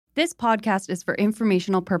This podcast is for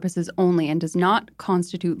informational purposes only and does not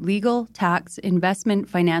constitute legal, tax, investment,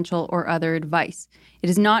 financial, or other advice. It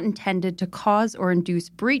is not intended to cause or induce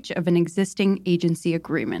breach of an existing agency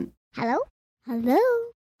agreement. Hello? Hello?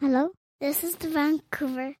 Hello? This is the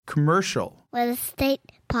Vancouver Commercial Real Estate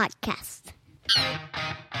Podcast.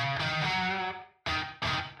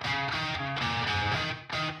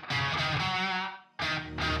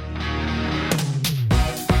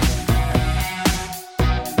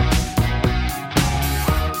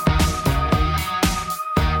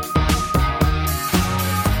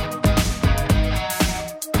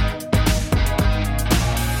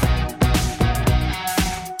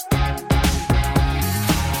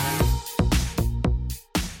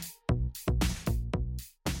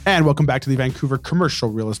 And welcome back to the Vancouver Commercial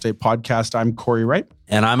Real Estate Podcast. I'm Corey Wright.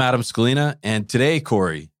 And I'm Adam Scalina. And today,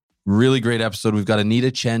 Corey, really great episode. We've got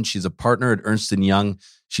Anita Chang. She's a partner at Ernst & Young.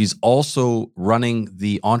 She's also running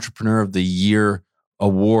the Entrepreneur of the Year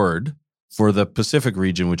Award for the Pacific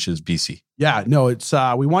region, which is BC. Yeah, no, it's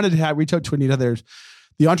we wanted to reach out to Anita. There's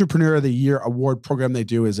the Entrepreneur of the Year Award program they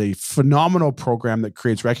do is a phenomenal program that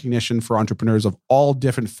creates recognition for entrepreneurs of all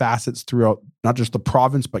different facets throughout not just the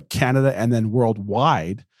province, but Canada and then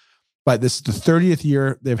worldwide. But this is the 30th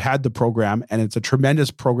year they've had the program, and it's a tremendous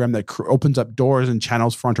program that opens up doors and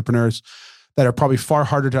channels for entrepreneurs that are probably far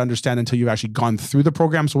harder to understand until you've actually gone through the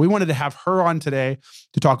program. So we wanted to have her on today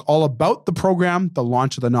to talk all about the program, the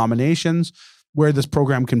launch of the nominations, where this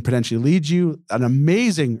program can potentially lead you. An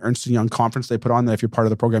amazing Ernst & Young conference they put on that if you're part of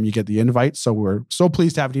the program, you get the invite. So we're so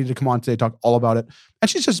pleased to have Anita to come on today, talk all about it. And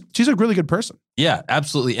she's a really good person. Yeah,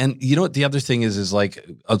 absolutely. And you know what the other thing is like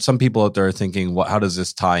some people out there are thinking, how does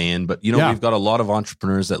this tie in? But we've got a lot of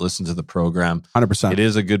entrepreneurs that listen to the program. 100%. It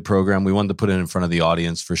is a good program. We wanted to put it in front of the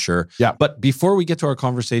audience for sure. Yeah. But before we get to our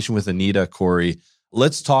conversation with Anita, Corey,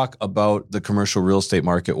 let's talk about the commercial real estate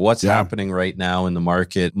market. What's happening right now in the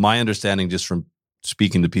market? My understanding just from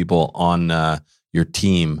speaking to people on your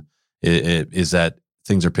team is that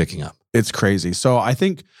things are picking up. It's crazy. So I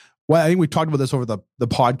think we talked about this over the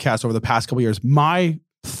podcast over the past couple of years. My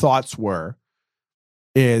thoughts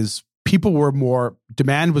people were more,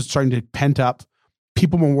 demand was starting to pent up.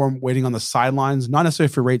 People were more waiting on the sidelines, not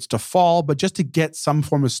necessarily for rates to fall, but just to get some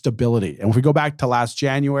form of stability. And if we go back to last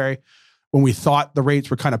January, when we thought the rates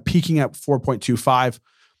were kind of peaking at 4.25,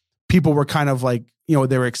 people were kind of like, they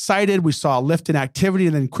were excited. We saw a lift in activity,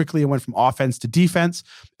 and then quickly it went from offense to defense.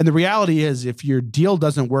 And the reality is, if your deal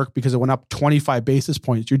doesn't work because it went up 25 basis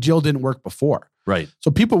points, your deal didn't work before. Right. So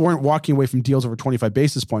people weren't walking away from deals over 25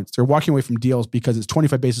 basis points. They're walking away from deals because it's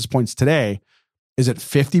 25 basis points today. Is it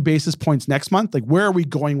 50 basis points next month? Like, where are we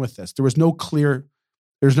going with this? There's no clear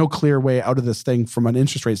way out of this thing from an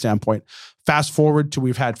interest rate standpoint. Fast forward to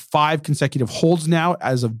we've had 5 consecutive holds now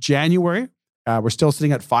as of January. We're still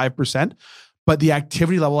sitting at 5%. But the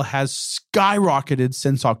activity level has skyrocketed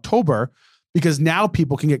since October because now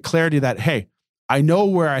people can get clarity that, hey, I know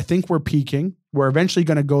where I think we're peaking. We're eventually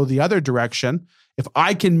going to go the other direction. If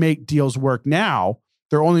I can make deals work now,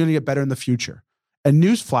 they're only going to get better in the future. And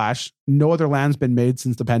newsflash, no other land's been made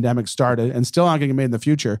since the pandemic started and still not going to get made in the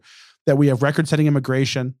future, that we have record-setting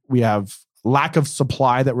immigration. We have lack of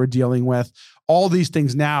supply that we're dealing with. All these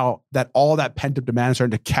things now that all that pent-up demand is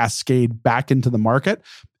starting to cascade back into the market.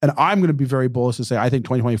 And I'm going to be very bullish to say I think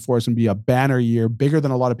 2024 is going to be a banner year, bigger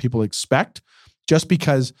than a lot of people expect, just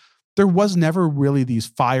because there was never really these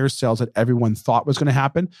fire sales that everyone thought was going to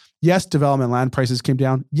happen. Yes, development land prices came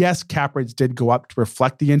down. Yes, cap rates did go up to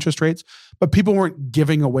reflect the interest rates, but people weren't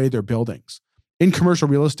giving away their buildings. In commercial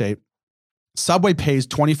real estate, Subway pays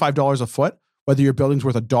 $25 a foot, whether your building's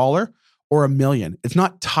worth $1 or $1 million. It's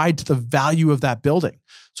not tied to the value of that building.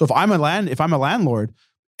 So if I'm a landlord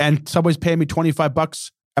and Subway's paying me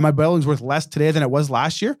 $25 and my building's worth less today than it was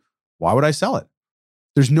last year, why would I sell it?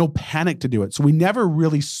 There's no panic to do it. So we never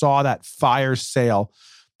really saw that fire sale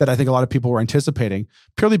that I think a lot of people were anticipating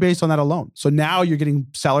purely based on that alone. So now you're getting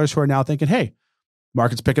sellers who are now thinking, hey,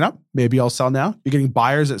 market's picking up. Maybe I'll sell now. You're getting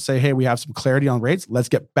buyers that say, hey, we have some clarity on rates. Let's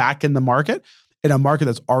get back in the market. In a market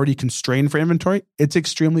that's already constrained for inventory, it's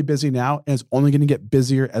extremely busy now, and it's only going to get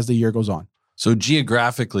busier as the year goes on. So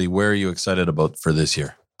geographically, where are you excited about for this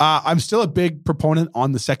year? I'm still a big proponent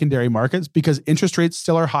on the secondary markets because interest rates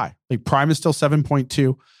still are high. Like prime is still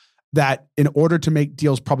 7.2. That in order to make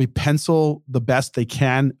deals probably pencil the best they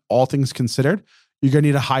can, all things considered, you're going to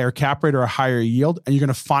need a higher cap rate or a higher yield. And you're going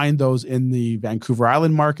to find those in the Vancouver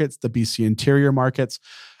Island markets, the BC interior markets,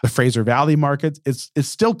 the Fraser Valley markets. It's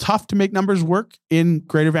still tough to make numbers work in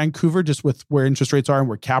Greater Vancouver, just with where interest rates are and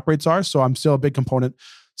where cap rates are. So I'm still a big component.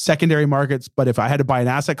 Secondary markets. But if I had to buy an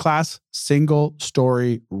asset class, single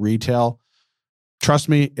story retail, Trust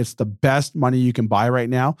me, it's the best money you can buy right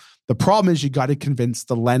now. The problem is you got to convince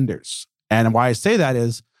the lenders. And why I say that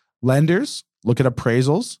is lenders look at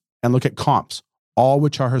appraisals and look at comps, all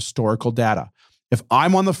which are historical data. If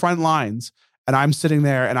I'm on the front lines and I'm sitting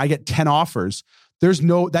there and I get 10 offers,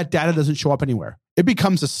 that data doesn't show up anywhere. It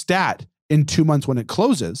becomes a stat in 2 months when it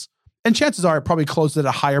closes. And chances are it probably closed at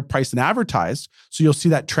a higher price than advertised. So you'll see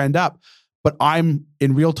that trend up. But I'm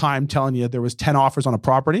in real time telling you there was 10 offers on a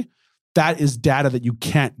property. That is data that you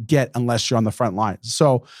can't get unless you're on the front lines.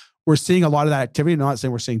 So we're seeing a lot of that activity. I'm not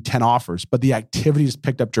saying we're seeing 10 offers, but the activity has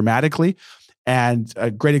picked up dramatically. And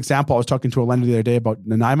a great example, I was talking to a lender the other day about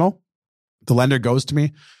Nanaimo. The lender goes to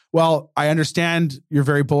me, well, I understand you're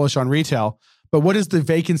very bullish on retail, but what is the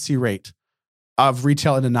vacancy rate of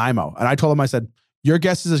retail in Nanaimo? And I told him, I said, your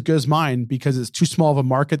guess is as good as mine because it's too small of a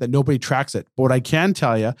market that nobody tracks it. But what I can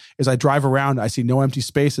tell you is I drive around, I see no empty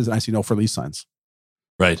spaces and I see no for lease signs.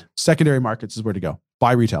 Right. Secondary markets is where to go.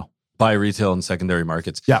 Buy retail. Buy retail in secondary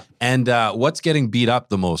markets. Yeah. And what's getting beat up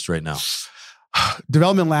the most right now?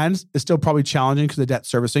 Development land is still probably challenging because of debt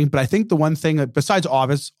servicing. But I think the one thing, besides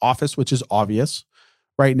office, which is obvious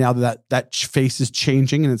right now, that face is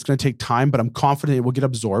changing and it's going to take time, but I'm confident it will get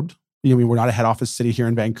absorbed. We're not a head office city here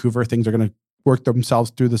in Vancouver. Things are going to work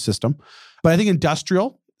themselves through the system. But I think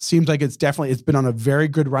industrial seems like it's been on a very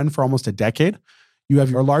good run for almost a decade. You have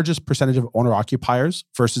your largest percentage of owner occupiers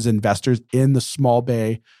versus investors in the small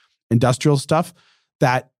bay industrial stuff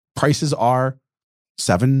that prices are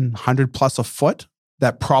 700 plus a foot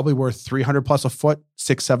that probably were 300 plus a foot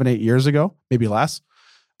 6, 7, 8 years ago, maybe less.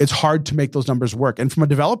 It's hard to make those numbers work. And from a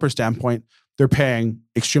developer standpoint, they're paying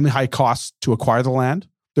extremely high costs to acquire the land.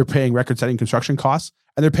 They're paying record-setting construction costs,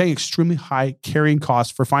 and they're paying extremely high carrying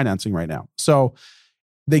costs for financing right now. So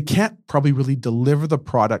they can't probably really deliver the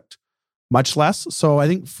product, much less. So I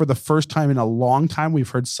think for the first time in a long time, we've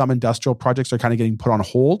heard some industrial projects are kind of getting put on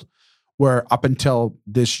hold, where up until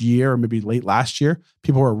this year or maybe late last year,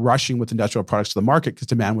 people were rushing with industrial products to the market because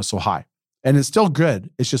demand was so high. And it's still good.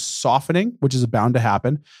 It's just softening, which is bound to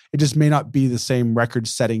happen. It just may not be the same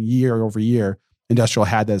record-setting year over year industrial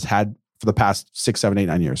that it's had for the past 6, 7, 8,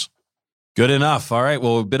 9 years. Good enough. All right.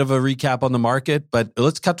 Well, a bit of a recap on the market, but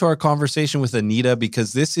let's cut to our conversation with Anita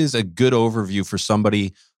because this is a good overview for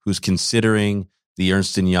somebody who's considering the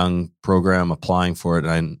Ernst & Young program, applying for it.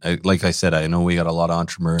 And like I said, I know we got a lot of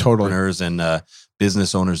entrepreneurs and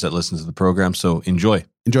business owners that listen to the program. So enjoy.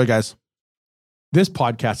 Enjoy, guys. This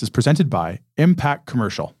podcast is presented by Impact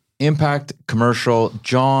Commercial. Impact Commercial,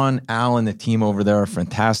 John, Alan, the team over there are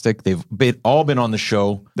fantastic. They've all been on the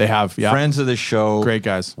show. They have, yeah. Friends of the show. Great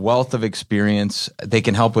guys. Wealth of experience. They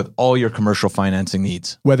can help with all your commercial financing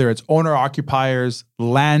needs. Whether it's owner-occupiers,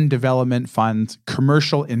 land development funds,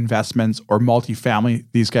 commercial investments, or multifamily,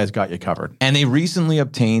 these guys got you covered. And they recently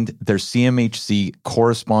obtained their CMHC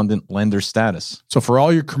correspondent lender status. So for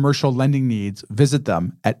all your commercial lending needs, visit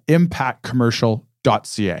them at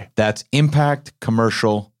impactcommercial.ca. That's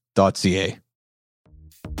impactcommercial.ca.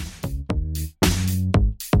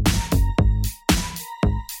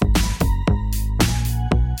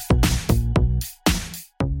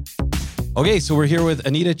 Okay, so we're here with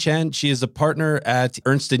Anita Chang. She is a partner at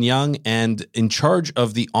Ernst & Young and in charge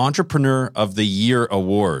of the Entrepreneur of the Year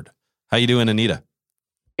Award. How you doing, Anita?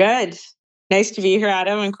 Good. Nice to be here,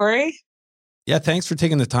 Adam and Corey. Yeah, thanks for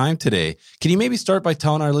taking the time today. Can you maybe start by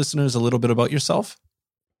telling our listeners a little bit about yourself?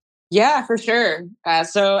 Yeah, for sure.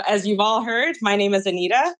 So as you've all heard, my name is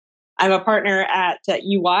Anita. I'm a partner at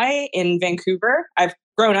EY in Vancouver. I've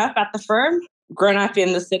grown up at the firm, grown up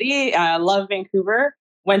in the city, love Vancouver,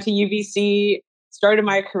 went to UBC, started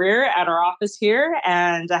my career at our office here,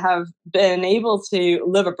 and I have been able to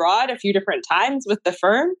live abroad a few different times with the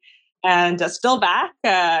firm and still back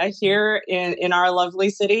here in our lovely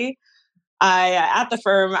city. At the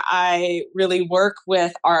firm, I really work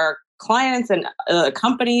with our clients and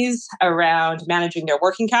companies around managing their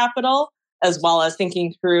working capital, as well as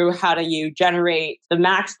thinking through how do you generate the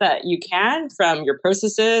max that you can from your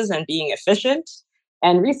processes and being efficient.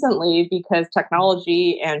 And recently, because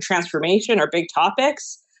technology and transformation are big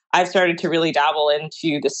topics, I've started to really dabble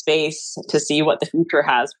into the space to see what the future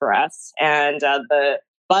has for us. And the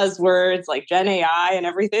buzzwords like Gen AI and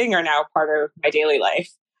everything are now part of my daily life.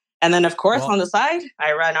 And then, of course, on the side,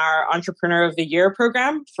 I run our Entrepreneur of the Year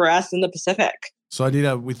program for us in the Pacific. So,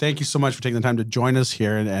 Anita, we thank you so much for taking the time to join us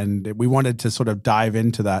here. And we wanted to sort of dive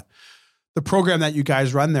into that. The program that you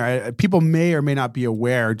guys run there, people may or may not be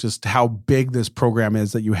aware just how big this program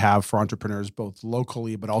is that you have for entrepreneurs, both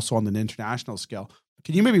locally, but also on an international scale.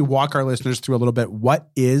 Can you maybe walk our listeners through a little bit?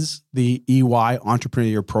 What is the EY Entrepreneur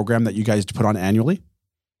Year program that you guys put on annually?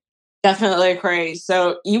 Definitely, Corey.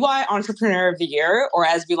 So EY Entrepreneur of the Year, or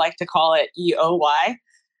as we like to call it, EOY,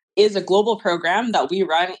 is a global program that we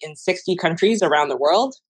run in 60 countries around the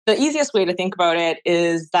world. The easiest way to think about it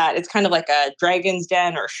is that it's kind of like a Dragon's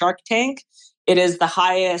Den or Shark Tank. It is the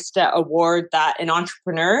highest award that an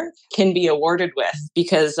entrepreneur can be awarded with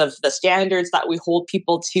because of the standards that we hold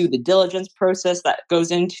people to, the diligence process that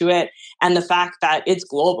goes into it, and the fact that it's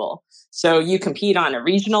global. So you compete on a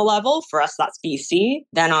regional level. For us, that's BC,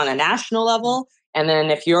 then on a national level. And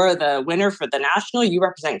then if you're the winner for the national, you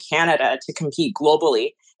represent Canada to compete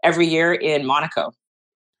globally every year in Monaco.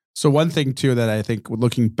 So one thing too that I think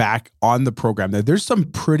looking back on the program, that there's some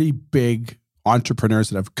pretty big entrepreneurs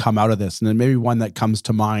that have come out of this. And then maybe one that comes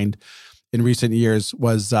to mind in recent years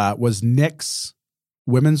was Nick's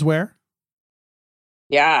women's wear.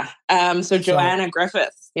 Yeah. So Joanna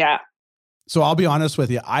Griffith. Yeah. So I'll be honest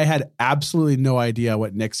with you. I had absolutely no idea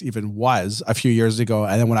what Nick's even was a few years ago.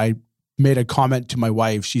 And then when I made a comment to my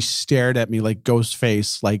wife, she stared at me like ghost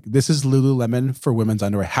face, like, this is Lululemon for women's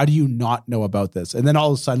underwear. How do you not know about this? And then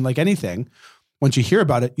all of a sudden, like anything, once you hear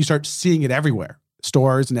about it, you start seeing it everywhere.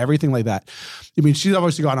 Stores and everything like that. I mean, she's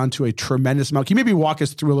obviously gone on to a tremendous amount. Can you maybe walk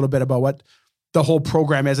us through a little bit about what the whole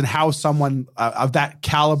program is and how someone of that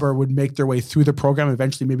caliber would make their way through the program,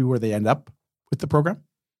 eventually maybe where they end up with the program?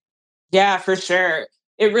 Yeah, for sure.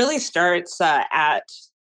 It really starts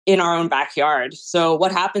in our own backyard. So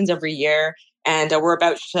what happens every year, and we're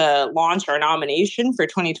about to launch our nomination for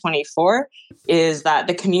 2024, is that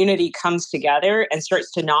the community comes together and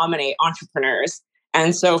starts to nominate entrepreneurs.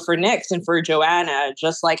 And so for Nick's and for Joanna,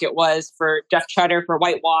 just like it was for Jeff Chutter for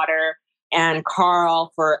Whitewater and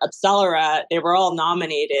Carl for Upsellera, they were all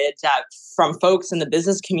nominated from folks in the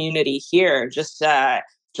business community here, just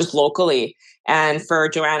locally. And for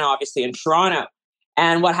Joanna, obviously in Toronto.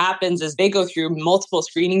 And what happens is they go through multiple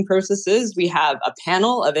screening processes. We have a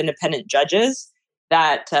panel of independent judges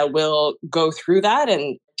that will go through that.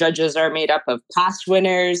 And judges are made up of past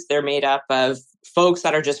winners. They're made up of folks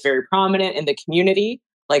that are just very prominent in the community.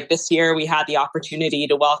 Like this year, we had the opportunity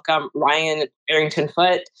to welcome Ryan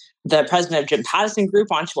Barrington-Foote, the president of Jim Pattison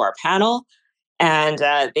Group, onto our panel. And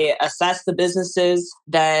they assess the businesses.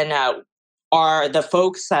 Then the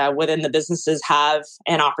folks within the businesses have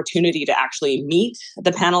an opportunity to actually meet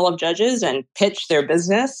the panel of judges and pitch their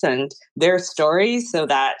business and their stories so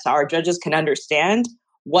that our judges can understand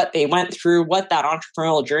what they went through, what that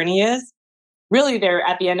entrepreneurial journey is. Really,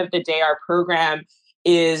 at the end of the day, our program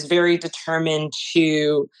is very determined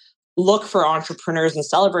to look for entrepreneurs and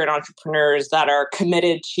celebrate entrepreneurs that are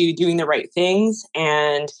committed to doing the right things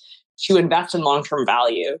and to invest in long-term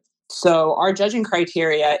value. So our judging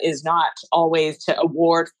criteria is not always to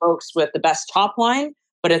award folks with the best top line,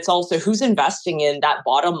 but it's also who's investing in that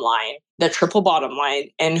bottom line, the triple bottom line,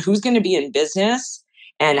 and who's going to be in business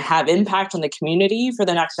and have impact on the community for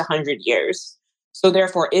the next 100 years. So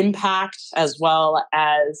therefore, impact as well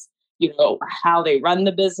as, how they run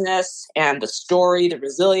the business and the story, the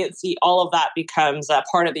resiliency, all of that becomes a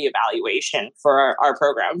part of the evaluation for our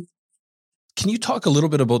program. Can you talk a little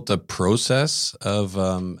bit about the process of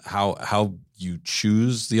how you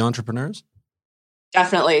choose the entrepreneurs?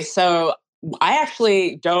 Definitely. So I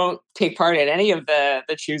actually don't take part in any of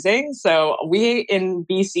the choosing. So we in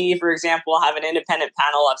BC, for example, have an independent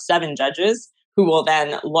panel of 7 judges who will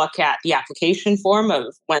then look at the application form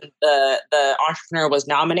of when the entrepreneur was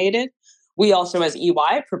nominated. We also, as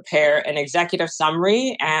EY, prepare an executive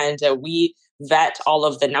summary and we vet all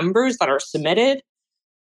of the numbers that are submitted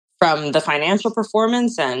from the financial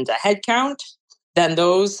performance and headcount. Then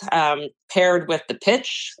those paired with the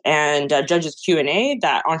pitch and judges Q&A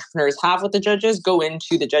that entrepreneurs have with the judges go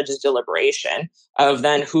into the judges' deliberation of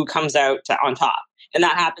then who comes out on top. And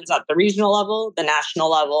that happens at the regional level, the national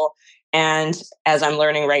level, and as I'm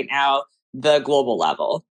learning right now, the global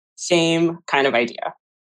level. Same kind of idea.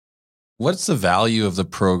 What's the value of the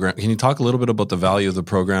program? Can you talk a little bit about the value of the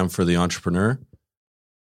program for the entrepreneur?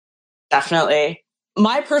 Definitely.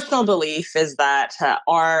 My personal belief is that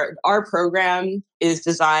our program is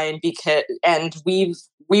designed because, and we've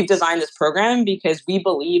designed this program because we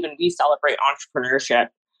believe and we celebrate entrepreneurship.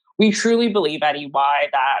 We truly believe at EY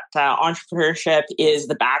that entrepreneurship is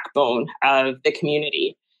the backbone of the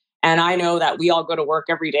community. And I know that we all go to work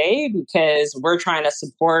every day because we're trying to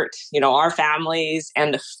support, our families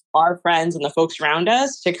and our friends and the folks around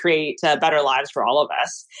us to create better lives for all of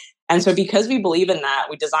us. And so because we believe in that,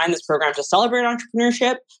 we designed this program to celebrate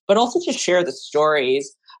entrepreneurship, but also to share the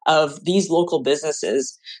stories of these local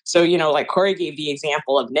businesses. So, like Corey gave the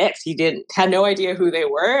example of Nick's, he had no idea who they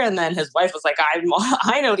were. And then his wife was like,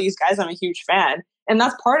 I know these guys, I'm a huge fan. And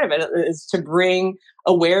that's part of it, is to bring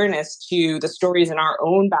awareness to the stories in our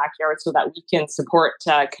own backyard so that we can support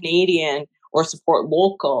Canadian or support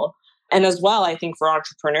local. And as well, I think for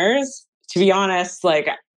entrepreneurs, to be honest, like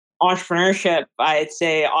entrepreneurship, I'd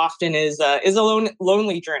say often is a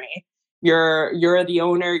lonely journey. You're the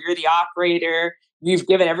owner, you're the operator, you've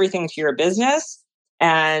given everything to your business.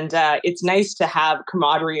 And it's nice to have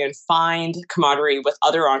camaraderie and find camaraderie with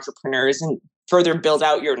other entrepreneurs and further build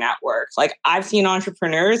out your network. Like I've seen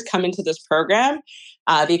entrepreneurs come into this program,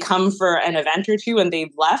 they come for an event or two and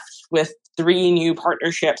they've left with 3 new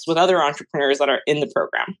partnerships with other entrepreneurs that are in the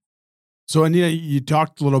program. So Anita, you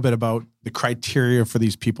talked a little bit about the criteria for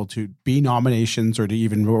these people to be nominations or to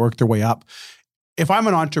even work their way up. If I'm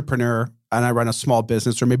an entrepreneur and I run a small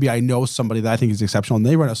business, or maybe I know somebody that I think is exceptional and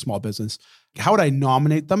they run a small business, how would I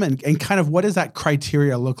nominate them? And kind of what does that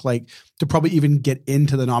criteria look like to probably even get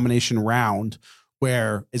into the nomination round?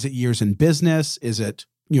 Where is it years in business? Is it,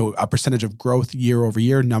 a percentage of growth year over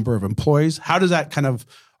year, number of employees? How does that kind of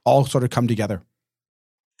all sort of come together?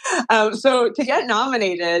 So to get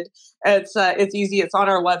nominated, it's easy. It's on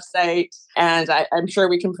our website, and I'm sure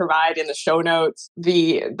we can provide in the show notes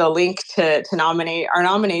the link to nominate. Our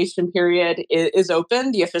nomination period is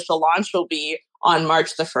open. The official launch will be on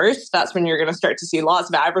March the 1st. That's when you're going to start to see lots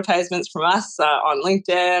of advertisements from us on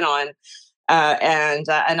LinkedIn,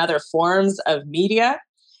 and other forms of media.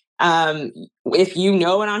 If you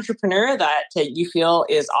know an entrepreneur that you feel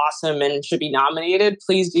is awesome and should be nominated,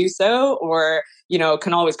 please do so, or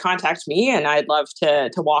can always contact me, and I'd love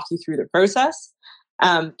to walk you through the process.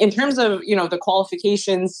 In terms of the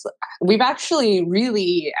qualifications, we've actually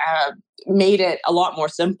really made it a lot more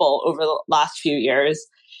simple over the last few years.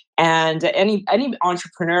 And any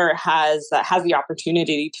entrepreneur has the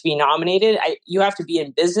opportunity to be nominated. You have to be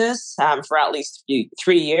in business for at least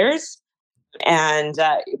 3 years. And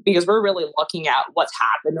because we're really looking at what's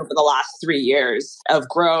happened over the last 3 years of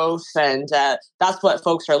growth, and that's what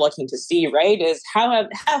folks are looking to see, right? Is how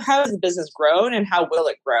has the business grown, and how will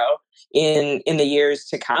it grow in the years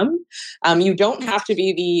to come? You don't have to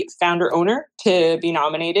be the founder owner to be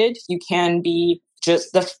nominated. You can be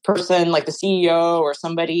just the person, like the CEO or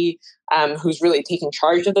somebody who's really taking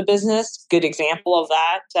charge of the business. Good example of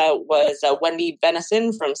that was Wendy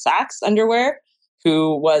Benison from Saks Underwear,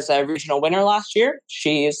 who was a regional winner last year.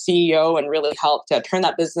 She is CEO and really helped turn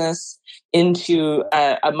that business into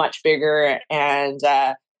a much bigger and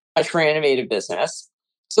much more innovative business.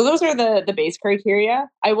 So those are the base criteria.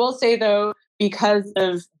 I will say, though, because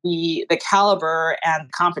of the caliber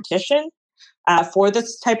and competition for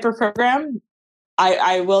this type of program,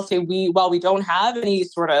 I will say while we don't have any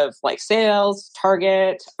sort of like sales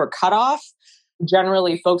target or cutoff,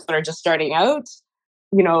 generally folks that are just starting out,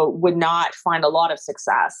 would not find a lot of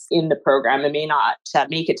success in the program and may not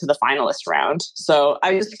make it to the finalist round. So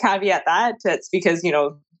I just caveat that it's because,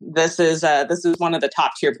 this is one of the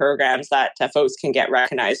top tier programs that folks can get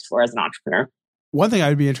recognized for as an entrepreneur. One thing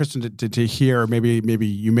I'd be interested to hear, maybe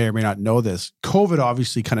you may or may not know this, COVID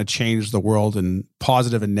obviously kind of changed the world in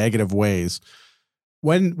positive and negative ways.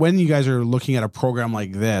 When you guys are looking at a program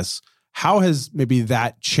like this, how has maybe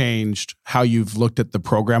that changed how you've looked at the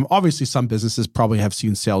program? Obviously, some businesses probably have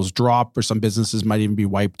seen sales drop, or some businesses might even be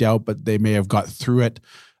wiped out, but they may have got through it.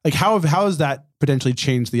 Like how has that potentially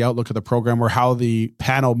changed the outlook of the program, or how the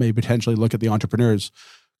panel may potentially look at the entrepreneurs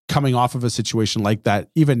coming off of a situation like that,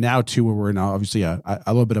 even now too, where we're in obviously a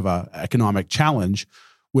little bit of a economic challenge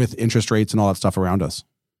with interest rates and all that stuff around us?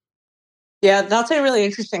 Yeah, that's a really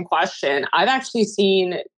interesting question. I've actually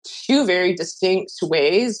seen 2 very distinct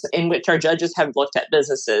ways in which our judges have looked at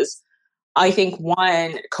businesses. I think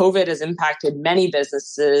one, COVID has impacted many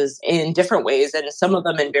businesses in different ways, and some of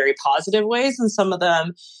them in very positive ways, and some of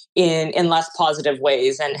them in less positive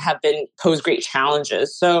ways, and have been posed great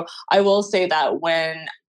challenges. So I will say that when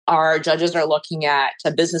our judges are looking at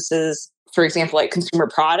businesses, for example, like consumer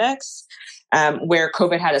products, where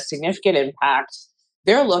COVID had a significant impact,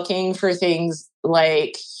 they're looking for things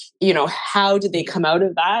like, how did they come out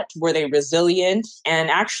of that? Were they resilient? And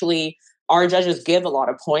actually, our judges give a lot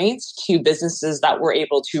of points to businesses that were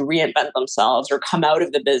able to reinvent themselves or come out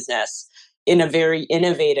of the business in a very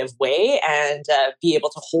innovative way and be able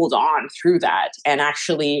to hold on through that. And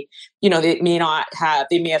actually, they may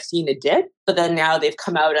have seen a dip, but then now they've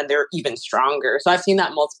come out and they're even stronger. So I've seen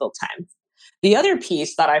that multiple times. The other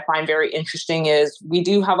piece that I find very interesting is we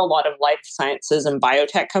do have a lot of life sciences and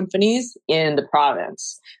biotech companies in the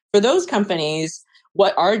province. For those companies,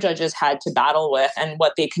 what our judges had to battle with, and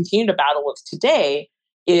what they continue to battle with today,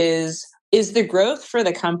 is the growth for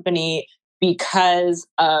the company because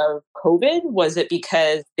of COVID? Was it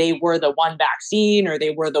because they were the one vaccine or they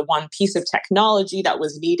were the one piece of technology that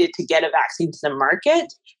was needed to get a vaccine to the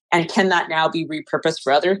market? And can that now be repurposed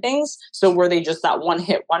for other things? So were they just that one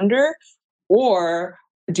hit wonder? Or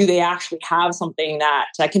do they actually have something that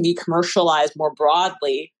can be commercialized more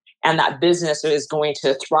broadly and that business is going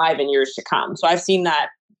to thrive in years to come? So I've seen that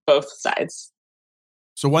both sides.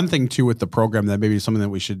 So one thing too with the program that maybe something that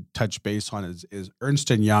we should touch base on is Ernst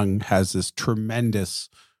 & Young has this tremendous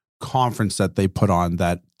conference that they put on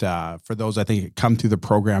that for those I think come through the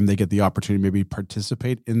program, they get the opportunity to maybe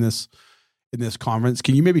participate in this conference.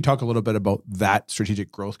 Can you maybe talk a little bit about that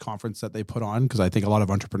strategic growth conference that they put on? Because I think a lot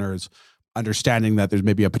of entrepreneurs understanding that there's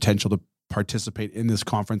maybe a potential to participate in this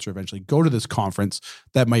conference or eventually go to this conference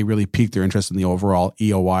that might really pique their interest in the overall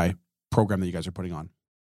EOI program that you guys are putting on.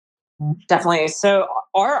 Definitely. So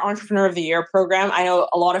our Entrepreneur of the Year program, I know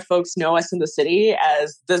a lot of folks know us in the city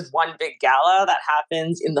as this one big gala that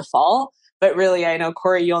happens in the fall. But really, I know,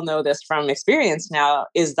 Corey, you'll know this from experience now,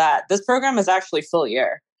 is that this program is actually full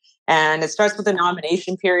year. And it starts with a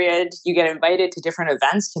nomination period. You get invited to different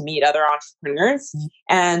events to meet other entrepreneurs.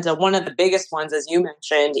 And one of the biggest ones, as you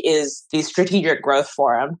mentioned, is the Strategic Growth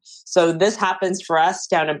Forum. So this happens for us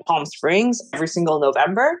down in Palm Springs every single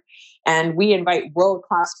November. And we invite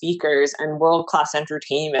world-class speakers and world-class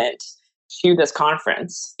entertainment to this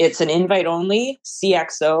conference. It's an invite-only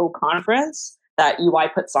CXO conference that EY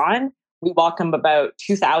puts on. We welcome about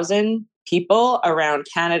 2,000 people around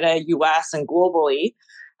Canada, US, and globally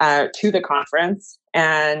to the conference.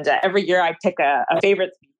 And every year I pick a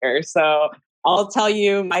favorite speaker. So I'll tell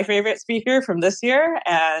you my favorite speaker from this year,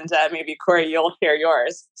 and maybe Corey, you'll share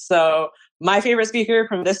yours. So my favorite speaker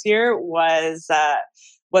from this year was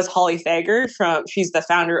Holly Thager. She's the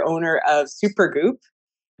founder owner of Supergoop,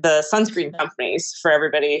 the sunscreen companies, for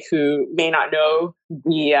everybody who may not know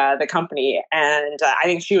the company. And I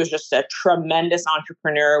think she was just a tremendous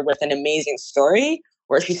entrepreneur with an amazing story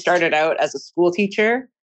where she started out as a school teacher.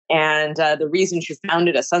 And the reason she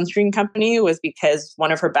founded a sunscreen company was because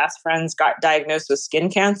one of her best friends got diagnosed with skin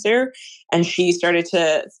cancer. And she started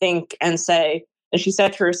to think and she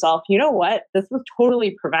said to herself, you know what, this was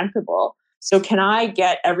totally preventable. So can I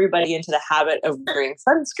get everybody into the habit of wearing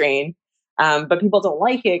sunscreen? But people don't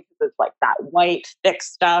like it because it's like that white, thick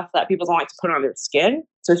stuff that people don't like to put on their skin.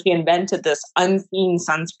 So she invented this unseen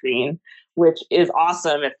sunscreen, which is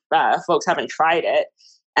awesome if folks haven't tried it.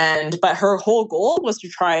 But her whole goal was to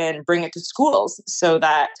try and bring it to schools so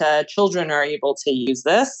that children are able to use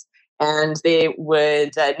this, and they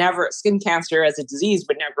would skin cancer as a disease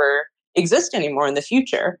would never exist anymore in the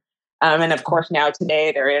future. And of course, now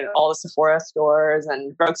today they're in all the Sephora stores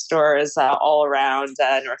and drugstores all around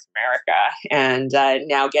North America, and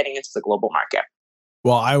now getting into the global market.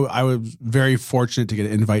 Well, I was very fortunate to get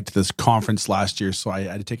an invite to this conference last year, so I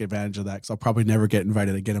had to take advantage of that because I'll probably never get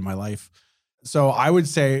invited again in my life. So I would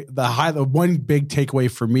say the one big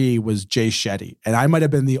takeaway for me was Jay Shetty. And I might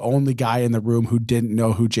have been the only guy in the room who didn't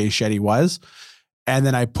know who Jay Shetty was. And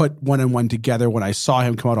then I put one and one together when I saw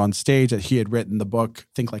him come out on stage that he had written the book,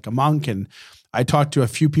 Think Like a Monk. And I talked to a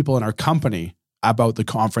few people in our company about the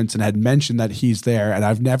conference and had mentioned that he's there. And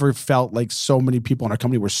I've never felt like so many people in our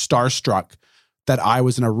company were starstruck that I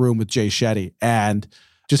was in a room with Jay Shetty. And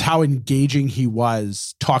just how engaging he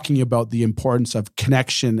was talking about the importance of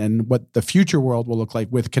connection and what the future world will look like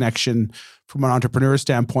with connection from an entrepreneur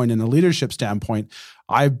standpoint and a leadership standpoint.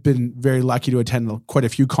 I've been very lucky to attend quite a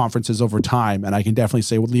few conferences over time. And I can definitely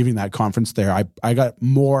say, leaving that conference there, I got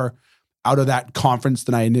more out of that conference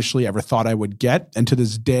than I initially ever thought I would get. And to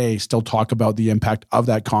this day, still talk about the impact of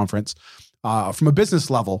that conference from a business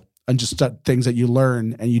level and just things that you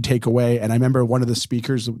learn and you take away. And I remember one of the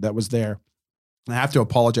speakers that was there, and I have to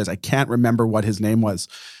apologize, I can't remember what his name was.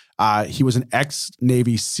 He was an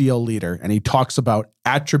ex-Navy SEAL leader, and he talks about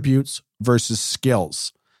attributes versus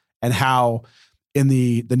skills and how in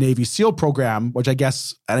the Navy SEAL program, which I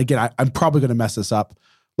guess, and again, I'm probably going to mess this up,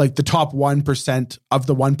 like the top 1% of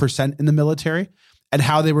the 1% in the military, and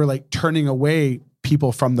how they were like turning away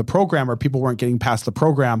people from the program, or people weren't getting past the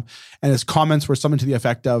program. And his comments were something to the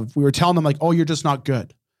effect of, we were telling them like, oh, you're just not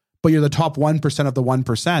good, but you're the top 1% of the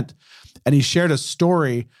 1%. And he shared a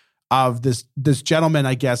story of this gentleman.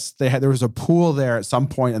 I guess there was a pool there at some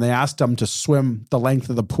point, and they asked him to swim the length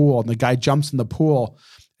of the pool. And the guy jumps in the pool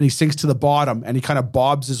and he sinks to the bottom, and he kind of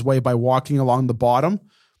bobs his way by walking along the bottom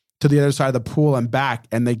to the other side of the pool and back.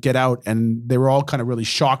 And they get out, and they were all kind of really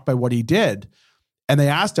shocked by what he did. And they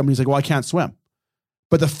asked him, and he's like, well, I can't swim.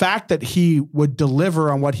 But the fact that he would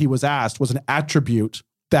deliver on what he was asked was an attribute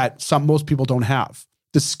that most people don't have.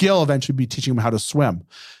 The skill eventually would be teaching him how to swim.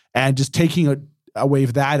 And just taking away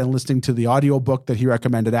with that and listening to the audiobook that he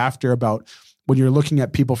recommended after about when you're looking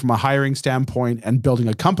at people from a hiring standpoint and building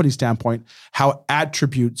a company standpoint, how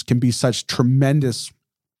attributes can be such tremendous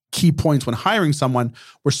key points when hiring someone,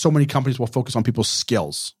 where so many companies will focus on people's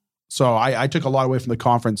skills. So I took a lot away from the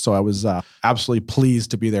conference. So I was absolutely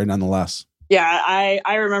pleased to be there nonetheless. Yeah,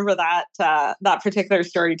 I remember that that particular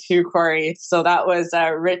story too, Corey. So that was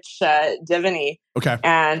Rich Divany,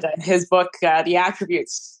 and his book, The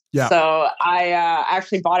Attributes. Yeah. So I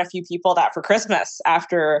actually bought a few people that for Christmas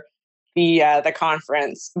after the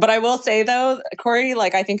conference. But I will say though, Corey,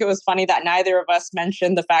 like I think it was funny that neither of us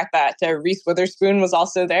mentioned the fact that Reese Witherspoon was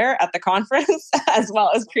also there at the conference, as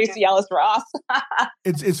well as Tracy Ellis Ross.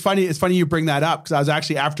 It's funny you bring that up, because I was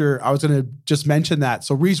actually I was going to just mention that.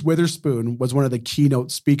 So Reese Witherspoon was one of the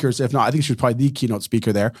keynote speakers, if not, I think she was probably the keynote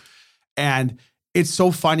speaker there. And it's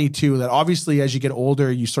so funny too that obviously as you get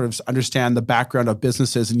older, you sort of understand the background of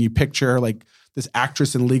businesses, and you picture like this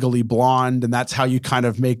actress in Legally Blonde, and that's how you kind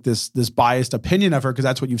of make this biased opinion of her, because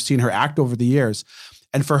that's what you've seen her act over the years.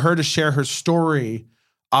 And for her to share her story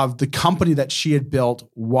of the company that she had built,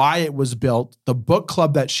 why it was built, the book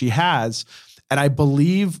club that she has, and I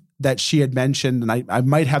believe that she had mentioned, and I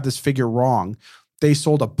might have this figure wrong, they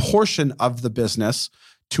sold a portion of the business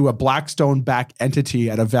to a Blackstone-backed entity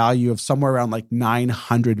at a value of somewhere around like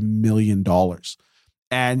 $900 million.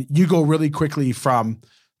 And you go really quickly from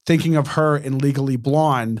thinking of her in Legally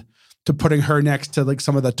Blonde to putting her next to like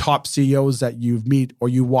some of the top CEOs that you meet or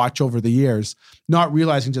you watch over the years, not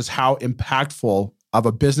realizing just how impactful of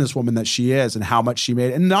a businesswoman that she is and how much she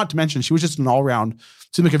made. And not to mention, she was just an all-around,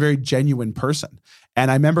 seemed like a very genuine person. And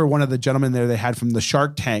I remember one of the gentlemen there they had from the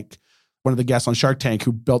Shark Tank, one of the guests on Shark Tank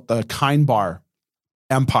who built the Kind Bar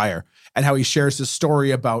empire, and how he shares his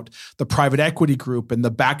story about the private equity group and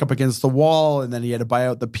the back up against the wall. And then he had to buy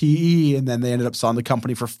out the PE, and then they ended up selling the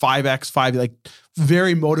company for 5x, like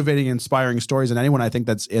very motivating, inspiring stories. And anyone I think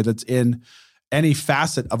that's in any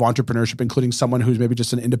facet of entrepreneurship, including someone who's maybe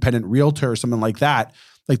just an independent realtor or something like that,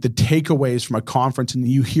 like the takeaways from a conference and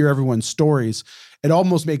you hear everyone's stories, it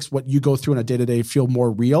almost makes what you go through on a day-to-day feel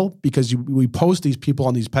more real, because we post these people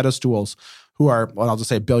on these pedestals who are, well, I'll just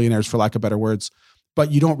say billionaires for lack of better words, but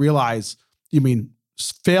you don't realize,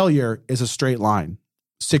 failure is a straight line.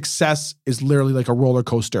 Success is literally like a roller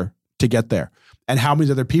coaster to get there. And how many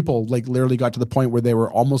other people like literally got to the point where they were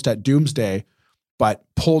almost at doomsday, but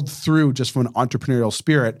pulled through just from an entrepreneurial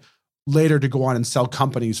spirit later to go on and sell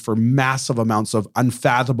companies for massive amounts of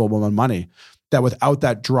unfathomable money that without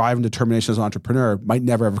that drive and determination as an entrepreneur might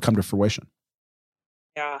never ever come to fruition.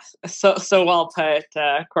 Yeah, so well put,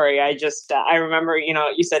 Corey. I remember,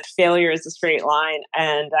 you said failure is a straight line,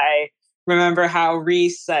 and I remember how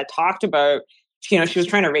Reese talked about, she was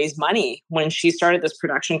trying to raise money when she started this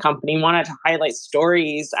production company, wanted to highlight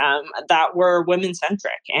stories that were women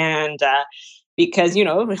centric, and because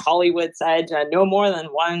Hollywood said no more than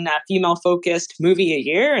one female focused movie a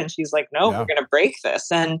year, and she's like, no, we're going to break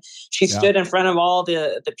this, and she stood in front of all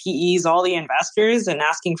the PEs, all the investors, and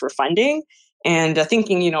asking for funding. And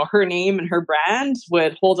thinking, her name and her brand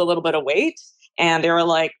would hold a little bit of weight. And they were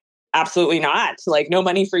like, absolutely not. Like, no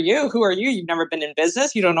money for you. Who are you? You've never been in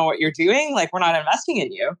business. You don't know what you're doing. Like, we're not investing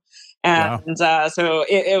in you. And so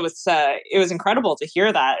it was incredible to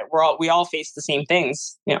hear that. We all face the same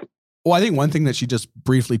things. Yeah. Well, I think one thing that she just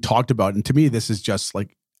briefly talked about, and to me, this is just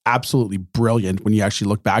like absolutely brilliant when you actually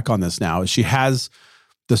look back on this now, is she has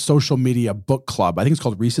the social media book club. I think it's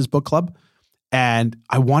called Reese's Book Club. And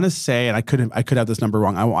I want to say, and I could have this number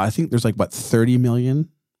wrong. I think there's like 30 million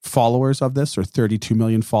followers of this, or 32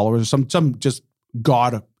 million followers, or some just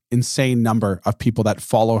insane number of people that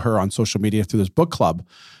follow her on social media through this book club.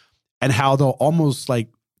 And how they'll almost like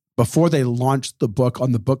before they launch the book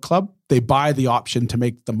on the book club, they buy the option to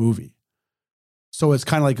make the movie. So it's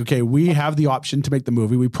kind of like, okay, we have the option to make the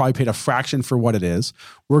movie. We probably paid a fraction for what it is.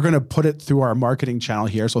 We're going to put it through our marketing channel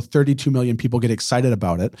here. So 32 million people get excited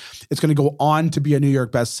about it. It's going to go on to be a New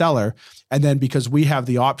York bestseller. And then because we have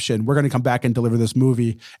the option, we're going to come back and deliver this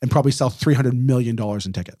movie and probably sell $300 million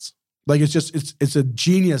in tickets. Like it's a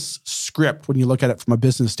genius script when you look at it from a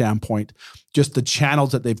business standpoint, just the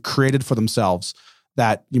channels that they've created for themselves.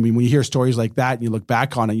 That, when you hear stories like that and you look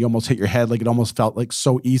back on it, you almost hit your head. Like it almost felt like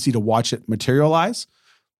so easy to watch it materialize,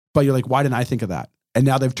 but you're like, why didn't I think of that? And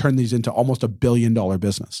now they've turned these into almost $1 billion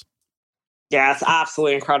business. Yeah, it's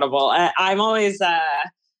absolutely incredible. I'm always,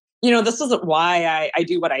 this is why I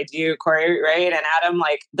do what I do, Corey, right? And Adam,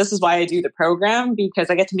 like, this is why I do the program, because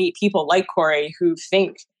I get to meet people like Corey who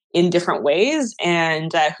think in different ways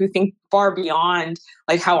and who think far beyond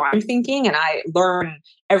like how I'm thinking. And I learn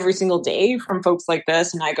every single day from folks like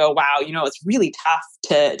this. And I go, wow, it's really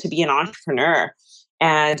tough to be an entrepreneur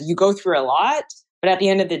and you go through a lot. But at the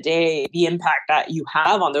end of the day, the impact that you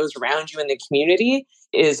have on those around you in the community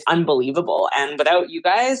is unbelievable. And without you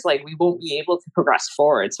guys, like we won't be able to progress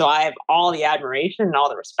forward. So I have all the admiration and all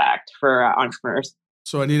the respect for entrepreneurs.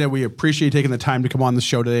 So Anita, we appreciate you taking the time to come on the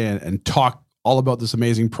show today and talk all about this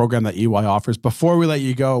amazing program that EY offers. Before we let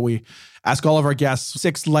you go, we ask all of our guests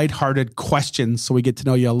 6 lighthearted questions so we get to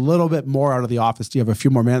know you a little bit more out of the office. Do you have a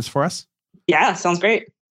few more minutes for us? Yeah, sounds great.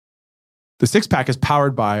 The 6-pack is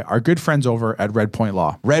powered by our good friends over at Red Point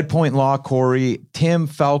Law. Red Point Law, Corey, Tim,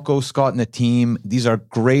 Falco, Scott, and the team. These are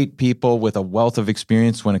great people with a wealth of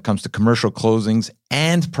experience when it comes to commercial closings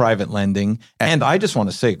and private lending. And I just want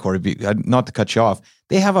to say, Corey, not to cut you off,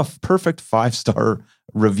 they have a perfect 5-star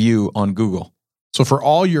review on Google. So for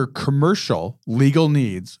all your commercial legal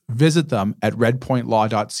needs, visit them at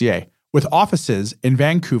redpointlaw.ca with offices in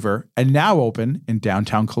Vancouver and now open in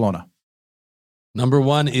downtown Kelowna. Number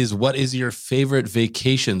 1 is, what is your favorite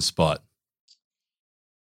vacation spot?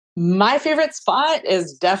 My favorite spot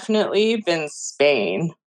has definitely been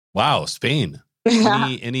Spain. Wow, Spain. Yeah.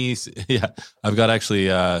 Yeah. I've got actually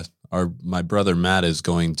my brother Matt is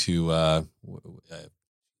going to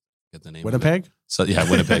get the name. Winnipeg? So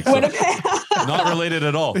yeah, Winnipeg. So, Winnipeg. not related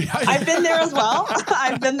at all. I've been there as well.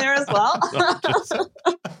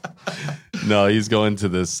 No, he's going to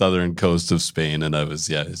the southern coast of Spain, and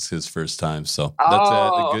it's his first time. So that's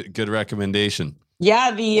a good recommendation.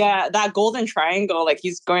 Yeah, the that Golden Triangle, like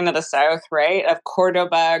he's going to the south, right, of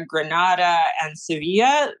Cordoba, Granada, and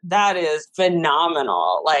Sevilla. That is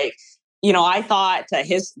phenomenal. Like, I thought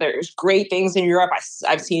there's great things in Europe.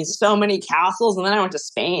 I've seen so many castles, and then I went to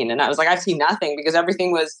Spain, and I was like, I've seen nothing because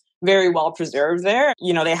everything was very well preserved there.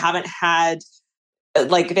 They haven't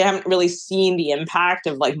really seen the impact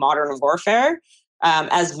of like modern warfare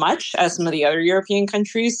as much as some of the other European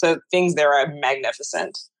countries. So things there are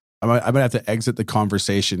magnificent. I'm going to have to exit the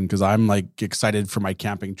conversation because I'm like excited for my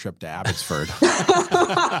camping trip to Abbotsford.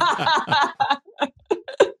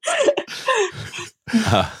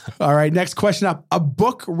 All right, next question up. A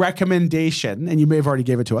book recommendation, and you may have already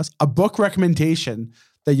gave it to us, a book recommendation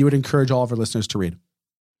that you would encourage all of our listeners to read.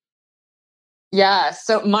 Yeah,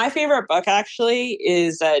 so my favorite book actually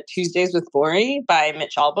is Tuesdays with Morrie by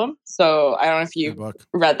Mitch Albom. So I don't know if you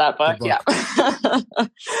read that book. Yeah,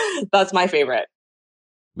 that's my favorite.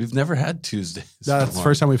 We've never had Tuesdays. That's the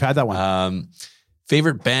first time we've had that one.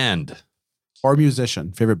 Favorite band or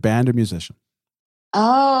musician? Favorite band or musician?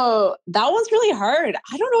 Oh, that one's really hard.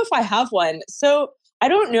 I don't know if I have one. So I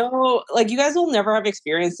don't know, like you guys will never have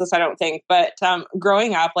experienced this, I don't think, but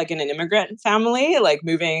growing up like in an immigrant family, like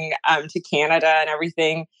moving to Canada and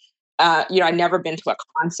everything, I'd never been to a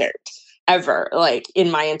concert ever. Like in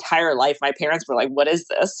my entire life, my parents were like, what is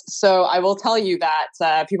this? So I will tell you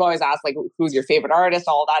that people always ask like, who's your favorite artist,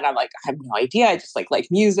 all that. And I'm like, I have no idea. I just like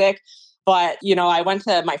music. But, I went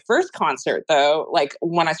to my first concert though, like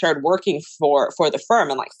when I started working for the firm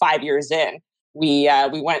and like 5 years in, we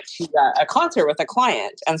went to a concert with a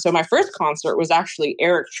client. And so my first concert was actually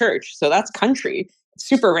Eric Church. So that's country,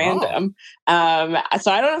 super random. So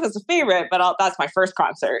I don't know if it's a favorite, but that's my first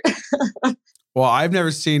concert. Well, I've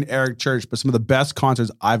never seen Eric Church, but some of the best concerts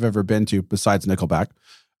I've ever been to, besides Nickelback,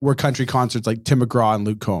 were country concerts like Tim McGraw and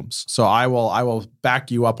Luke Combs. So I will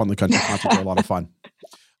back you up on the country concerts. They're a lot of fun.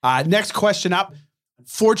 Next question up.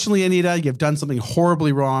 Fortunately, Anita, you've done something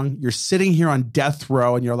horribly wrong. You're sitting here on death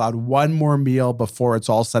row and you're allowed one more meal before it's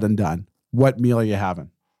all said and done. What meal are you having?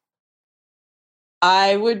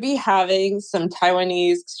 I would be having some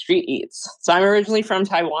Taiwanese street eats. So I'm originally from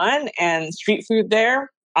Taiwan and street food there,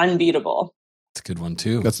 unbeatable. That's a good one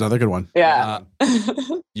too. That's another good one. Yeah.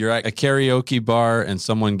 You're at a karaoke bar and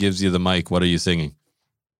someone gives you the mic. What are you singing?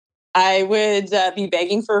 I would be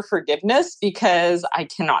begging for forgiveness because I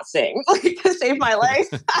cannot sing to save my life.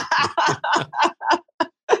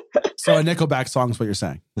 So a Nickelback song is what you're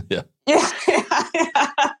saying. Yeah.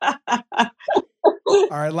 All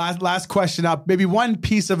right, last question up. Maybe one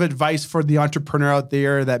piece of advice for the entrepreneur out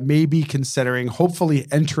there that may be considering, hopefully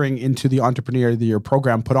entering into the Entrepreneur of the Year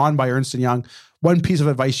program put on by Ernst & Young. One piece of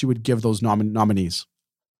advice you would give those nominees.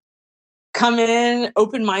 Come in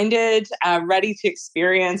open-minded, ready to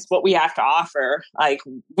experience what we have to offer. Like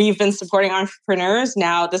we've been supporting entrepreneurs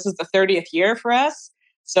now. This is the 30th year for us.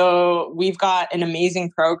 So we've got an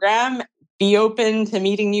amazing program. Be open to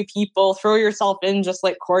meeting new people. Throw yourself in just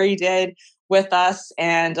like Corey did with us,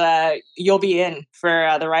 and you'll be in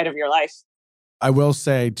for the ride of your life. I will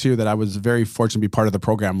say too that I was very fortunate to be part of the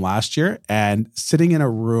program last year, and sitting in a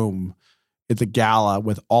room at the gala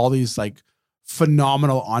with all these like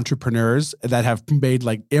phenomenal entrepreneurs that have made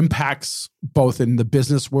like impacts both in the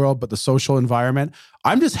business world, but the social environment.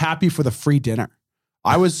 I'm just happy for the free dinner.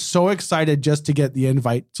 I was so excited just to get the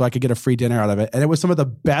invite so I could get a free dinner out of it. And it was some of the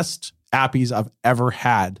best appies I've ever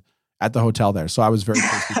had at the hotel there. So I was very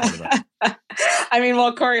pleased with it. I mean,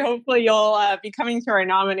 well, Corey, hopefully you'll be coming to our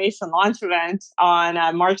nomination launch event on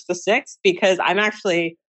March the 6th, because I'm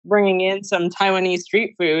actually bringing in some Taiwanese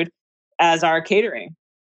street food as our catering.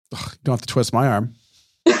 Ugh, you don't have to twist my arm.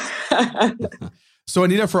 So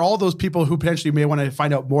Anita, for all those people who potentially may want to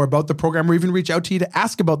find out more about the program or even reach out to you to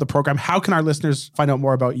ask about the program, how can our listeners find out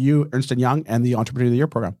more about you, Ernst & Young, and the Entrepreneur of the Year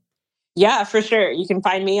program? Yeah, for sure. You can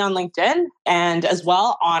find me on LinkedIn and as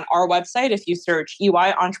well on our website. If you search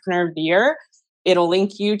EY Entrepreneur of the Year, it'll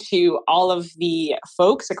link you to all of the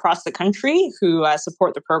folks across the country who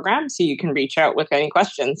support the program. So you can reach out with any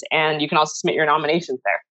questions, and you can also submit your nominations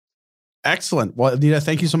there. Excellent. Well, Anita,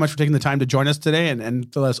 thank you so much for taking the time to join us today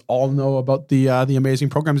and to let us all know about the amazing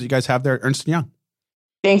programs that you guys have there at Ernst & Young.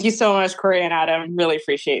 Thank you so much, Corey and Adam. Really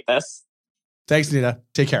appreciate this. Thanks, Anita.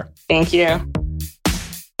 Take care. Thank you.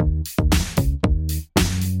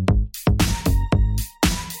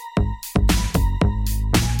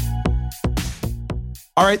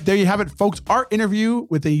 All right, there you have it, folks. Our interview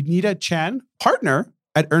with Anita Chang, partner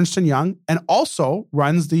at Ernst & Young, and also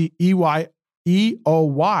runs the EOY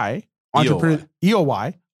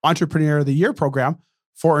Entrepreneur of the Year program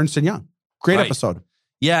for Ernst & Young. Great episode.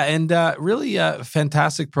 Yeah, and really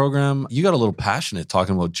fantastic program. You got a little passionate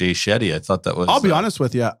talking about Jay Shetty. I thought that was... I'll be honest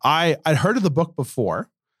with you. I'd heard of the book before,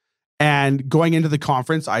 and going into the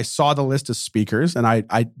conference, I saw the list of speakers, and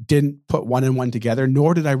I didn't put one and one together,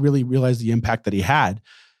 nor did I really realize the impact that he had.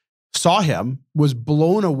 Saw him, was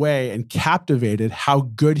blown away and captivated how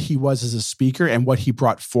good he was as a speaker and what he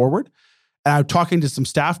brought forward. And I'm talking to some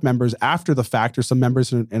staff members after the fact, or some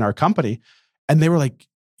members in our company, and they were like,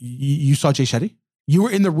 you saw Jay Shetty? You were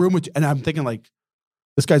in the room with, and I'm thinking like,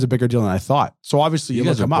 this guy's a bigger deal than I thought. So obviously you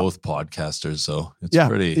look guys are him up. both podcasters, so it's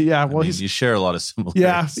pretty. Yeah, well, you share a lot of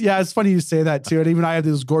similarities. Yeah, it's funny you say that too. And even I have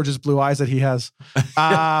those gorgeous blue eyes that he has.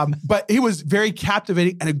 But he was very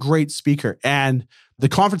captivating and a great speaker. And the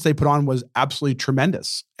conference they put on was absolutely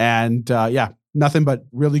tremendous. And nothing but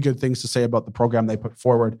really good things to say about the program they put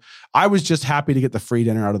forward. I was just happy to get the free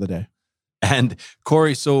dinner out of the day. And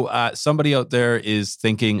Corey, so somebody out there is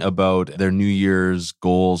thinking about their New Year's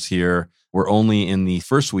goals here. We're only in the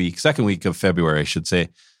second week of February, I should say.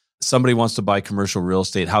 Somebody wants to buy commercial real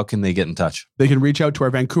estate. How can they get in touch? They can reach out to our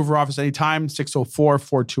Vancouver office anytime,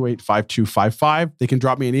 604-428-5255. They can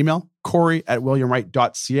drop me an email,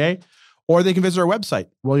 corey@williamwright.ca, or they can visit our website,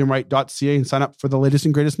 williamwright.ca, and sign up for the latest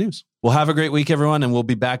and greatest news. Well, have a great week, everyone, and we'll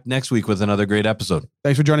be back next week with another great episode.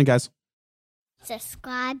 Thanks for joining, guys.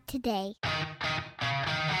 Subscribe today.